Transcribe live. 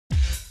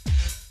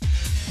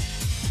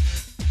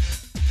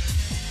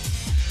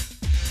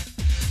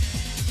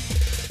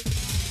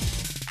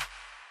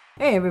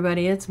Hey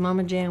everybody, it's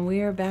Mama Jan.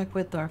 We are back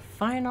with our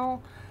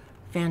final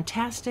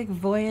Fantastic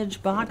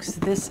Voyage box.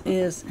 This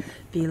is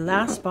the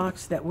last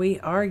box that we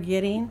are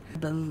getting. I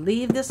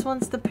believe this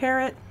one's the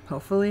parrot.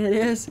 Hopefully it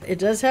is. It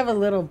does have a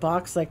little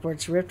box like where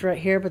it's ripped right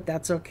here, but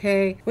that's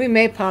okay. We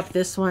may pop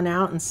this one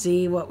out and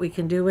see what we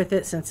can do with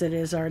it since it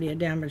is already a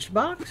damaged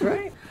box,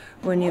 right?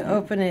 When you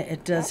open it,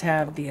 it does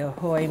have the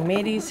Ahoy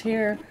mateys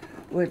here,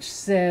 which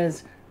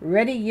says,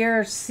 "Ready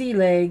your sea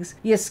legs,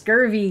 ye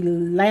scurvy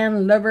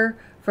landlubber,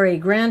 for a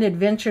grand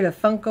adventure to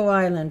Funko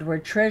Island, where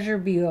treasure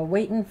be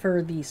a-waiting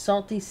for the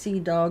salty sea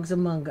dogs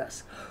among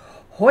us.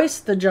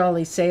 Hoist the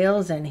jolly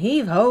sails and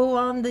heave-ho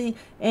on the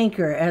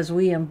anchor as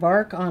we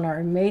embark on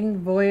our maiden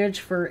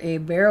voyage for a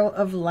barrel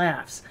of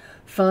laughs,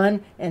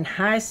 fun, and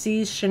high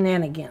seas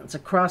shenanigans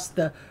across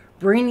the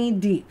briny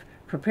deep.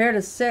 Prepare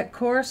to set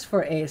course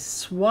for a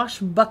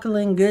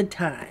swashbuckling good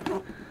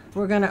time."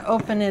 We're going to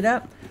open it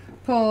up,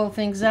 pull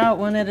things out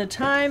one at a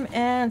time,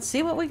 and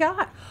see what we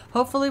got.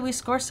 Hopefully we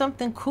score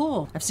something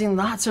cool. I've seen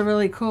lots of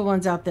really cool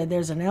ones out there.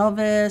 There's an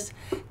Elvis.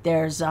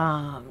 There's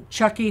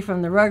Chucky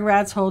from the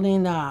Rugrats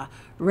holding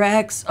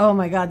Rex. Oh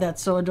my God,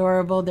 that's so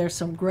adorable. There's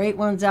some great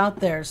ones out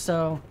there.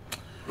 So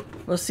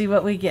we'll see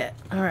what we get.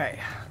 All right,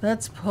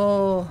 let's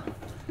pull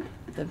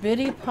the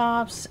Bitty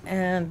Pops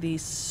and the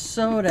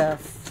soda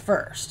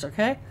first,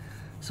 okay?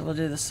 So we'll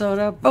do the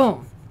soda.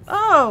 Boom.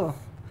 Oh!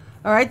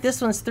 All right,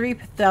 this one's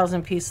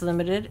 3,000 piece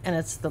limited, and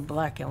it's the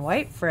black and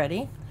white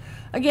Freddy.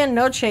 Again,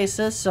 no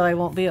chases, so I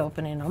won't be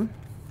opening them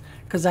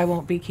because I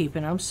won't be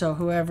keeping them. So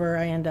whoever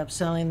I end up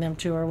selling them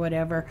to or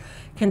whatever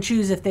can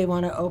choose if they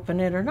want to open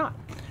it or not.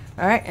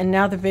 All right, and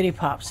now the Bitty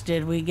Pops.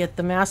 Did we get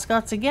the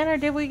mascots again, or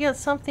did we get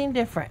something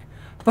different?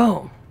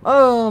 Boom.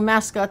 Oh,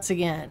 mascots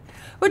again,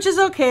 which is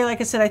okay.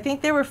 Like I said, I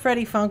think they were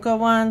Freddy Funko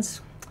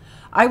ones.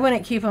 I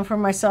wouldn't keep them for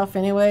myself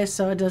anyway,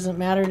 so it doesn't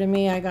matter to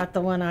me. I got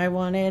the one I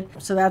wanted,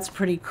 so that's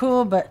pretty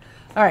cool. But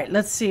all right,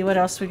 let's see what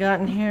else we got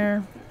in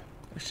here.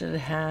 We should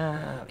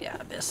have, yeah,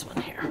 this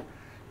one here.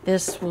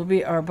 This will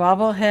be our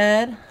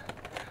bobblehead.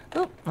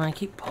 Oh, I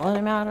keep pulling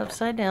him out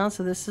upside down.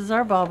 So this is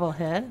our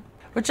bobblehead,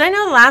 which I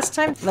know last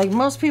time, like,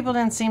 most people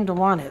didn't seem to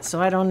want it.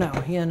 So I don't know,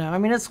 you know. I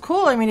mean, it's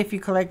cool. I mean, if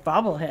you collect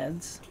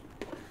bobbleheads,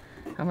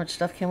 how much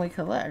stuff can we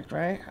collect,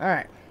 right? All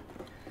right.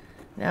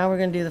 Now we're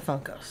going to do the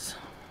Funkos.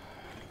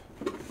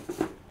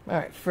 All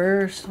right,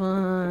 first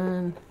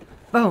one.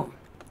 Boom.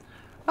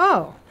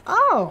 Oh.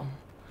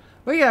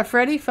 We got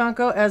Freddy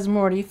Funko as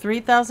Morty,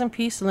 3,000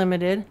 piece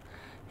limited.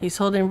 He's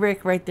holding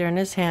Rick right there in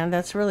his hand.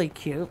 That's really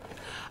cute.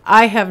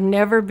 I have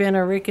never been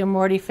a Rick and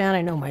Morty fan.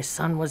 I know my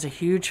son was a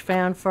huge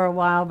fan for a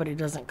while, but he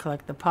doesn't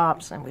collect the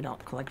Pops, and we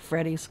don't collect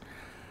Freddy's.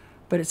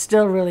 But it's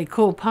still really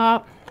cool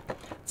pop.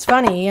 It's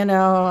funny, you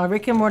know,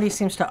 Rick and Morty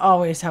seems to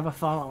always have a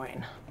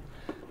following.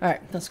 All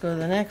right, let's go to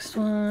the next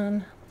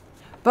one.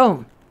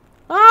 Boom.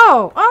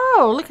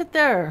 Oh, look at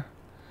there.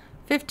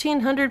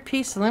 1,500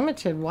 piece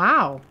limited.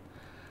 Wow.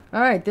 All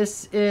right,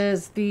 this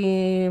is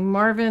the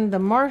Marvin the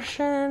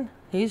Martian.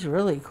 He's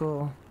really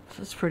cool.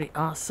 This is pretty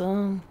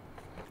awesome.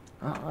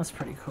 Oh, that's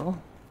pretty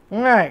cool.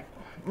 All right,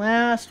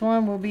 last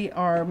one will be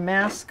our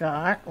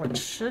mascot, which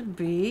should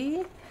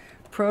be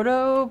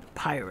Proto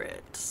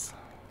Pirates.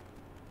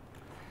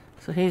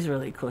 So he's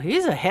really cool.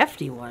 He's a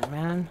hefty one,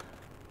 man.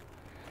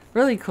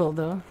 Really cool,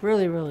 though.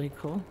 Really, really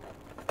cool.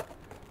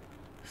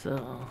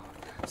 So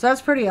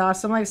that's pretty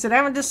awesome. Like I said, I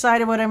haven't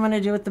decided what I'm going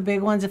to do with the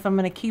big ones, if I'm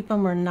going to keep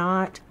them or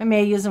not. I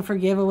may use them for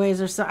giveaways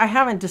or so. I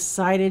haven't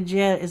decided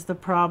yet is the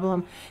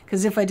problem.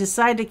 Because if I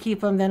decide to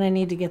keep them, then I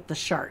need to get the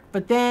shark.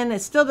 But then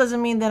it still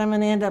doesn't mean that I'm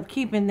going to end up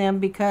keeping them,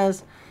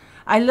 because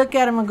I look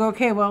at them and go,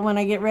 okay, well, when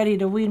I get ready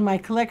to weed my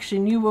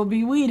collection, you will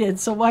be weeded.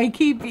 So why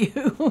keep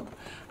you?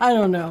 I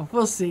don't know.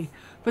 We'll see.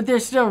 But they're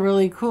still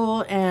really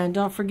cool. And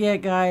don't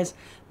forget, guys,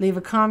 leave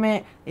a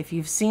comment. If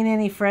you've seen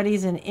any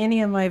Freddys in any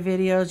of my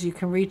videos, you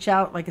can reach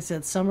out. Like I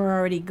said, some are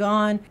already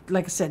gone.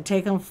 Like I said,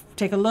 take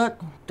a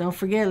look. Don't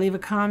forget, leave a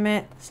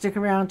comment. Stick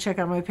around, check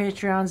out my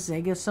Patreons.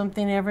 They give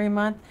something every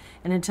month.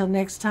 And until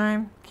next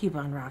time, keep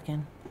on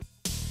rocking.